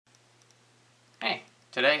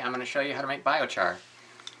Today I'm going to show you how to make biochar.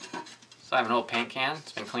 So I have an old paint can,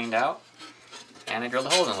 it's been cleaned out, and I drilled a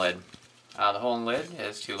hole in the lid. The hole in the lid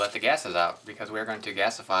is to let the gases out because we're going to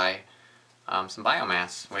gasify some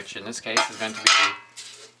biomass, which in this case is going to be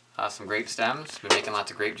some grape stems. We're making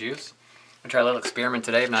lots of grape juice. I'm going to try a little experiment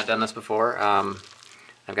today. I've not done this before.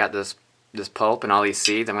 I've got this pulp and all these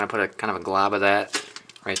seeds. I'm going to put a kind of a glob of that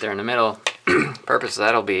right there in the middle. Purpose of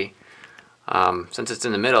that'll be, since it's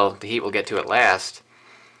in the middle, the heat will get to it last.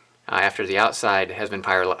 After the outside has been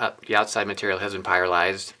the outside material has been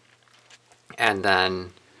pyrolyzed, and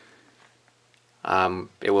then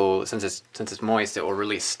it will, since it's moist, it will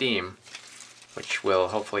release steam, which will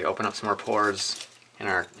hopefully open up some more pores in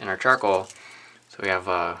our charcoal, so we have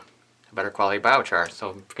a better quality biochar.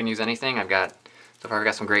 So you can use anything. So far I've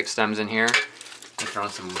got some grape stems in here. I'm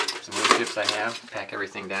throwing some wood chips I have. Pack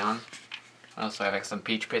everything down. Also I have some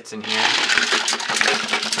peach pits in here.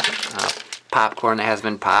 Popcorn that has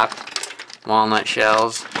been popped, walnut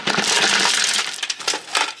shells.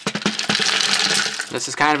 This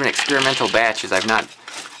is kind of an experimental batch, as I've not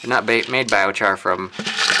made biochar from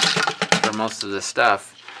most of this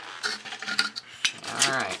stuff.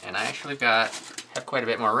 Alright, and I actually have quite a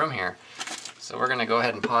bit more room here. So we're going to go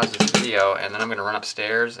ahead and pause this video, and then I'm going to run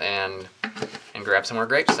upstairs and grab some more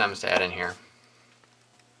grape stems to add in here.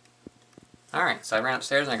 Alright, so I ran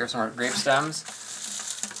upstairs and I grabbed some more grape stems.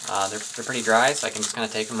 They're pretty dry, so I can just kind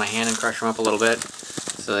of take them in my hand and crush them up a little bit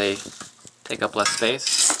so they take up less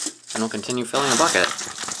space, and we'll continue filling the bucket.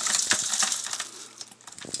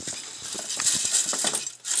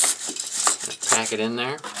 Pack it in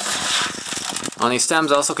there. These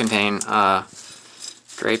stems also contain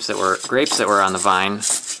grapes that were on the vine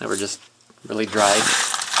that were just really dried.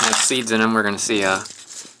 And have seeds in them. We're going to see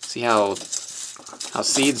how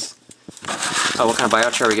seeds, what kind of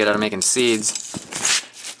biochar we get out of making seeds.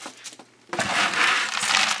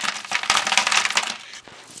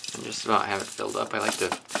 Just about have it filled up. I like to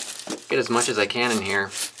get as much as I can in here.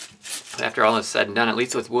 But after all is said and done, at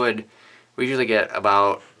least with wood, we usually get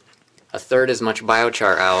about a third as much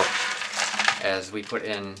biochar out as we put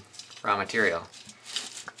in raw material.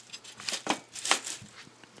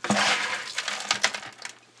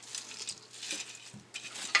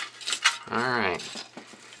 Alright,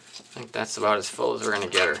 I think that's about as full as we're going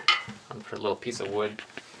to get her. I'm going to put a little piece of wood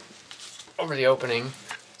over the opening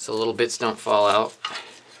so little bits don't fall out.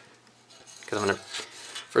 Because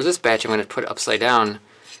for this batch, I'm going to put it upside down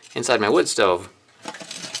inside my wood stove.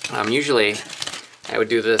 Usually, I would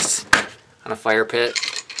do this on a fire pit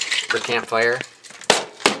for campfire.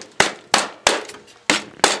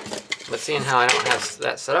 But seeing how I don't have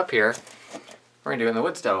that set up here, we're going to do it in the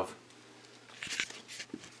wood stove.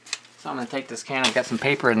 So I'm going to take this can, I've got some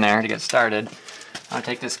paper in there to get started. I'm going to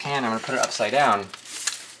take this can, I'm going to put it upside down.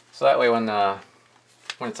 So that way when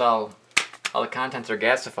it's all the contents are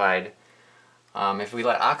gasified, if we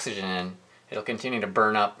let oxygen in, it'll continue to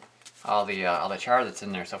burn up all the char that's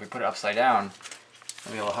in there. So if we put it upside down,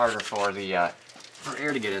 it'll be a little harder for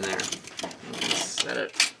air to get in there. Set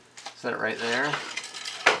it right there.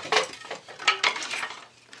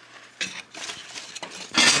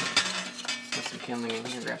 Put some kindling in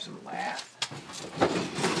here. Grab some lath.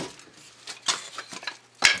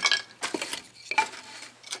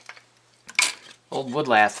 Old wood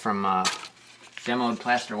lath from demoed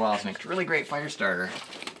plaster walls makes a really great fire starter.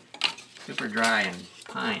 Super dry and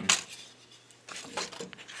pine.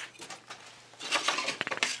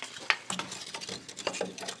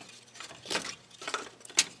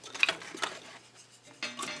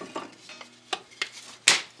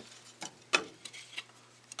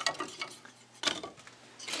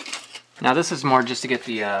 Now this is more just to get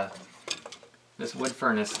this wood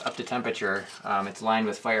furnace up to temperature. It's lined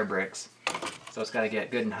with fire bricks. So it's got to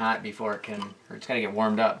get good and hot before it can, or it's got to get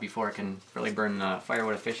warmed up before it can really burn the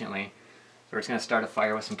firewood efficiently. So we're just going to start a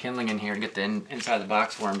fire with some kindling in here to get the inside of the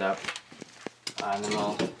box warmed up. And then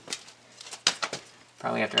we'll,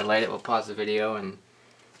 probably after I light it, we'll pause the video, and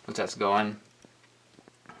once that's going,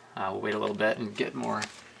 we'll wait a little bit and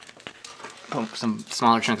put some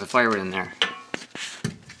smaller chunks of firewood in there.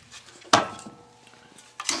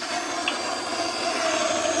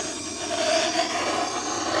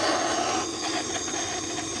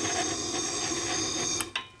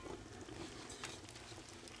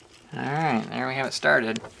 Alright, there we have it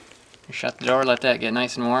started. Shut the door, let that get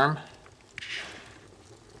nice and warm.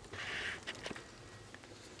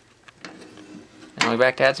 And we'll be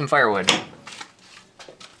back to add some firewood.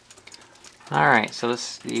 Alright, so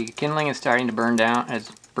the kindling is starting to burn down, it's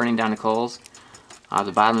burning down the coals.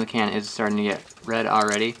 The bottom of the can is starting to get red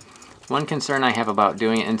already. One concern I have about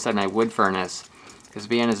doing it inside my wood furnace, because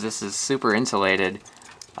being as this is super insulated,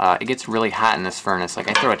 it gets really hot in this furnace. Like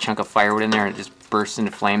I throw a chunk of firewood in there and it just bursts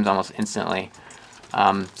into flames almost instantly.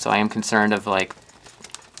 So I am concerned of like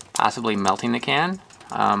possibly melting the can,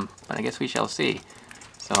 but I guess we shall see.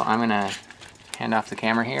 So I'm gonna hand off the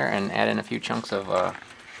camera here and add in a few chunks of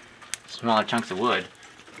smaller chunks of wood.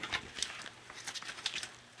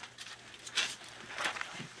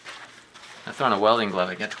 I throw on a welding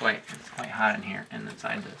glove. It's quite hot in here and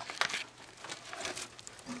inside this.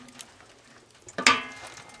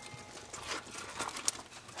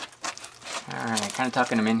 Alright, kind of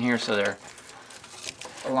tucking them in here so they're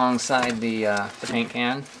alongside the paint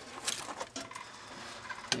can.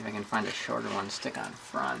 See if I can find a shorter one to stick on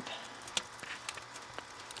front.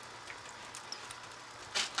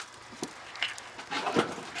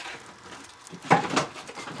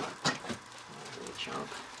 Chunk.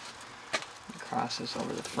 Cross this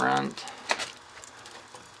over the front.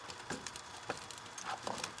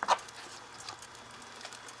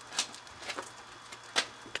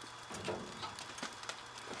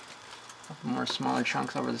 More smaller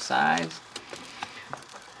chunks over the sides.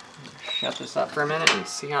 Shut this up for a minute and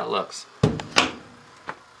see how it looks.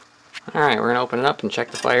 Alright, we're going to open it up and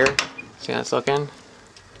check the fire. See how it's looking?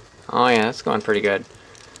 Oh yeah, it's going pretty good.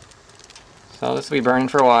 So this will be burning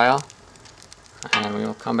for a while. And we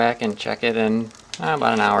will come back and check it in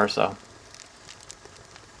about an hour or so.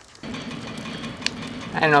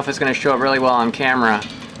 I don't know if it's going to show up really well on camera.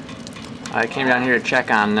 I came down here to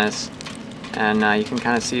check on this. And you can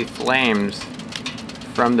kind of see flames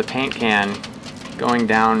from the paint can going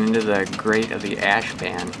down into the grate of the ash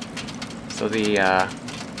pan. So the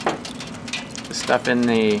stuff in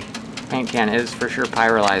the paint can is for sure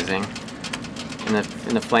pyrolyzing.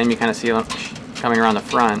 In the flame you kind of see coming around the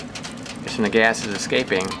front is from the gases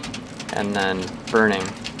escaping and then burning.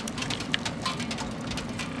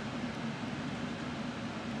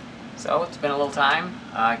 So it's been a little time.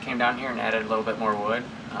 I came down here and added a little bit more wood.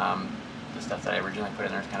 The stuff that I originally put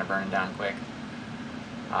in there is kind of burning down quick.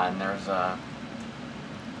 And there's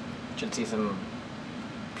should see some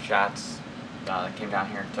shots that came down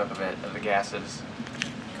here and took a bit of the gases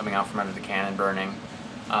coming out from under the can and burning.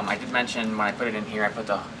 I did mention when I put it in here, I put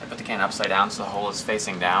the can upside down so the hole is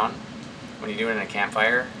facing down. When you do it in a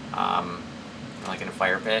campfire, like in a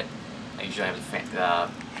fire pit, I usually have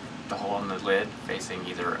the hole in the lid facing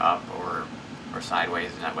either up or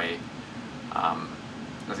sideways, and that way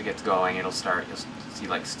as it gets going, you'll see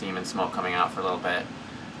like steam and smoke coming out for a little bit,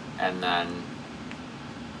 and then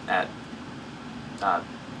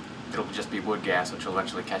it'll just be wood gas, which will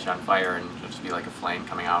eventually catch on fire, and it'll just be like a flame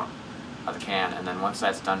coming out of the can. And then once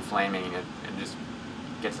that's done flaming, it just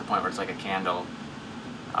gets to the point where it's like a candle.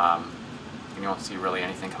 You won't see really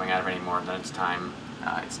anything coming out of it anymore. Then it's time.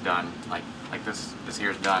 It's done. Like this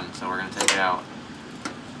here is done. So we're gonna take it out.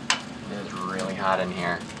 It is really hot in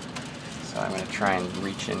here. So I'm going to try and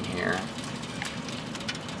reach in here and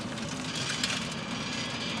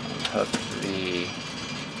hook the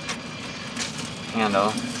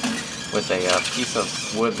handle with a piece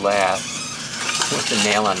of wood lath with the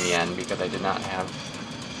nail on the end because I did not have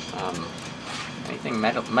anything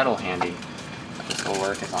metal handy. But this will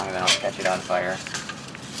work as long as I don't catch it on fire.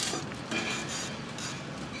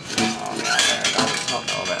 Oh yeah, there it goes. Smoke a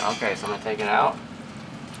little bit. Okay, so I'm going to take it out.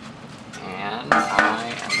 And I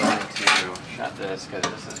am going to shut this because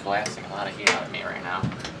this is blasting a lot of heat out of me right now.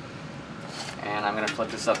 And I'm going to flip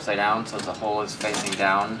this upside down so the hole is facing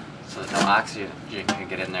down so that no oxygen can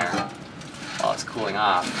get in there while it's cooling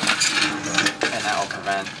off. And that will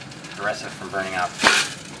prevent the rest of it from burning up.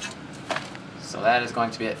 So that is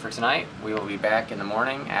going to be it for tonight. We will be back in the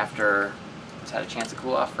morning after it's had a chance to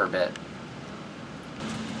cool off for a bit.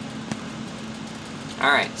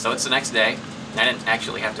 Alright, so it's the next day. I didn't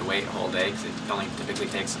actually have to wait a whole day because it only typically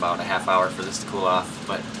takes about a half hour for this to cool off,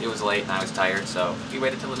 but it was late and I was tired, so we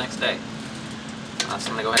waited till the next day. So I'm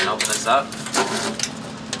going to go ahead and open this up.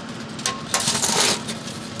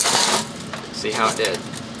 See how it did.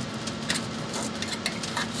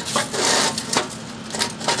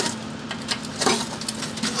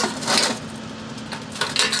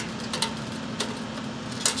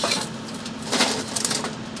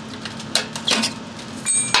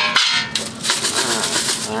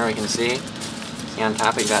 There we can see on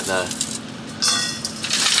top we got this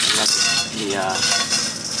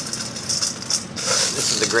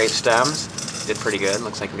is the grape stems. Did pretty good.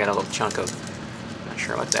 Looks like we got a little chunk of, not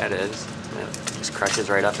sure what that is. It just crushes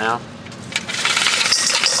right up now.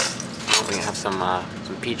 Oh, we have some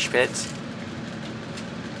peach pits.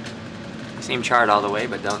 They seem charred all the way,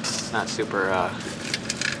 but it's not super.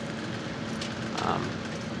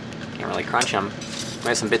 Can't really crunch them. We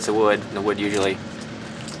have some bits of wood. The wood usually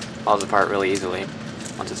falls apart really easily.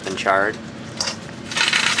 once it's been charred. What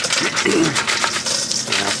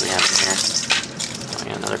else we have in here? Oh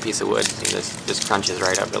yeah, another piece of wood. See, this crunches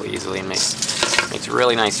right up really easily and makes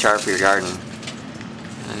really nice char for your garden.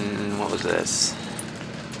 And what was this?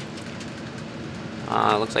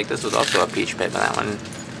 Looks like this was also a peach pit, but that one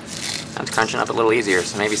that's crunching up a little easier.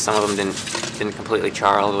 So maybe some of them didn't completely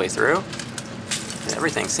char all the way through.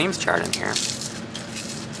 Everything seems charred in here.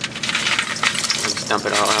 Let's dump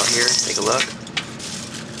it all out here. Take a look.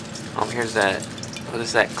 Oh, here's that. What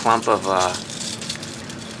is that clump of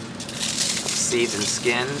seeds and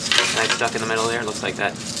skins that I stuck in the middle there? Looks like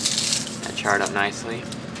that charred up nicely.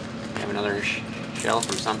 I have another shell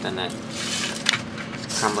from something that's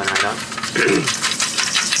crumbling right up.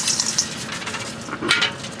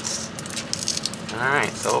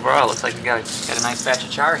 Alright, so overall, looks like we got a nice batch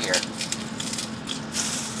of char here.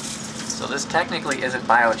 So this technically isn't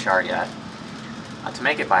biochar yet. To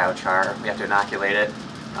make it biochar, we have to inoculate it,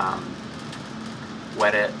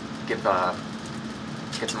 wet it, get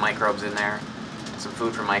some microbes in there, some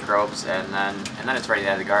food for microbes, and then it's ready to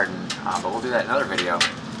add to the garden. But we'll do that in another video.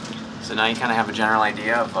 So now you kind of have a general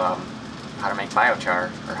idea of how to make biochar,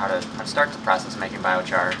 or how to start the process of making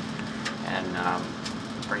biochar. And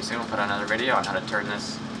pretty soon we'll put out another video on how to turn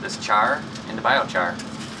this char into biochar.